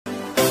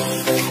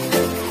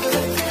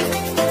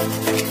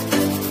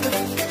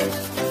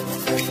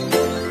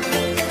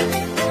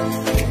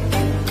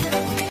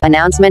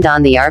Announcement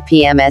on the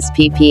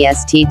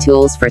Rpms-Ppst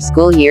tools for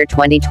school year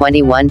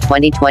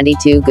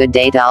 2021-2022. Good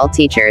day to all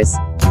teachers.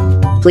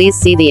 Please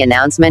see the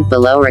announcement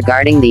below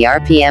regarding the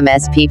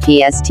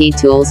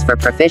Rpms-Ppst tools for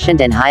proficient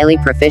and highly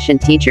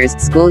proficient teachers,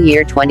 school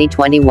year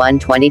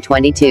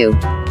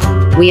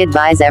 2021-2022. We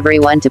advise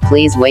everyone to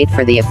please wait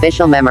for the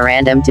official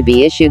memorandum to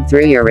be issued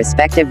through your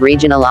respective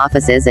regional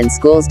offices and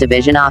schools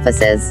division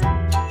offices.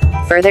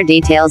 Further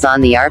details on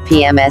the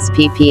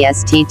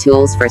Rpms-Ppst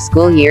tools for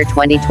school year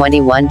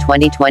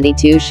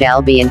 2021-2022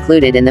 shall be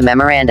included in the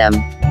memorandum.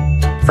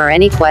 For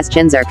any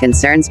questions or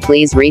concerns,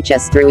 please reach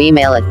us through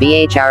email at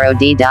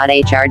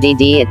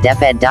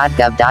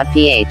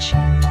bhrod.hrdd@deped.gov.ph.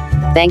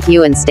 Thank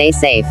you and stay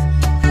safe.